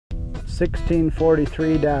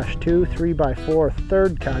1643-2 3x4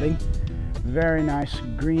 third cutting. Very nice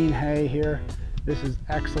green hay here. This is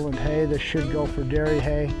excellent hay. This should go for dairy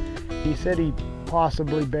hay. He said he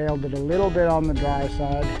possibly baled it a little bit on the dry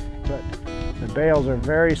side, but the bales are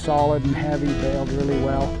very solid and heavy, baled really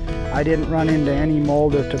well. I didn't run into any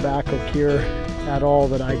mold or tobacco cure at all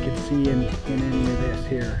that I could see in any of this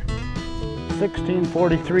here.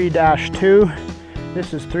 1643-2.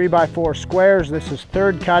 This is 3x4 squares. This is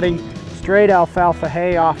third cutting. Straight alfalfa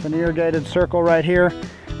hay off an irrigated circle right here.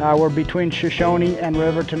 We're between Shoshonie and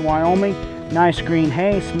Riverton, Wyoming. Nice green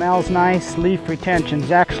hay, smells nice, leaf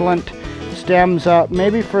retention's excellent. Stems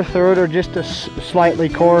maybe for third or just a slightly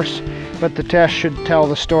coarse, but the test should tell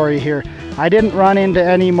the story here. I didn't run into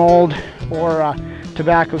any mold or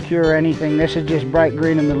tobacco cure or anything. This is just bright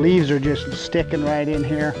green and the leaves are just sticking right in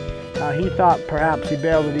here. He thought perhaps he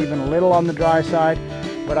baled it even a little on the dry side,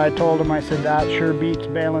 but I told him, I said, that sure beats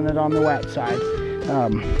baling it on the wet side.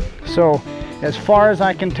 So as far as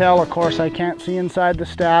I can tell, of course I can't see inside the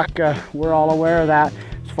stack, we're all aware of that.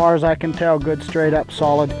 As far as I can tell, good straight up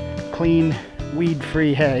solid clean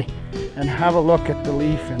weed-free hay. And have a look at the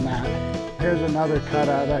leaf in that. Here's another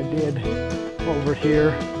cutout I did over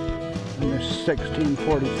here in this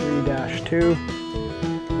 1643-2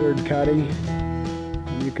 third cutting.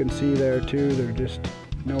 And you can see there too, there's just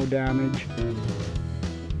no damage.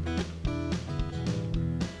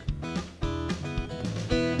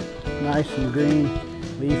 Nice and green,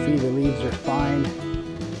 leafy, the leaves are fine,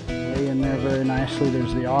 lay in there very nicely.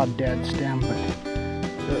 There's the odd dead stem, but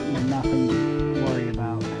certainly nothing to worry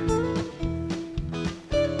about.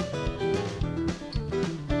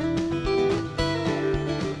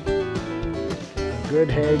 Good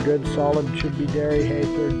hay, good solid, should be dairy hay,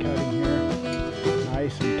 third cutting here.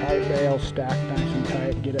 Nice and tight bales, stacked nice and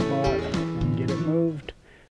tight, get it bought.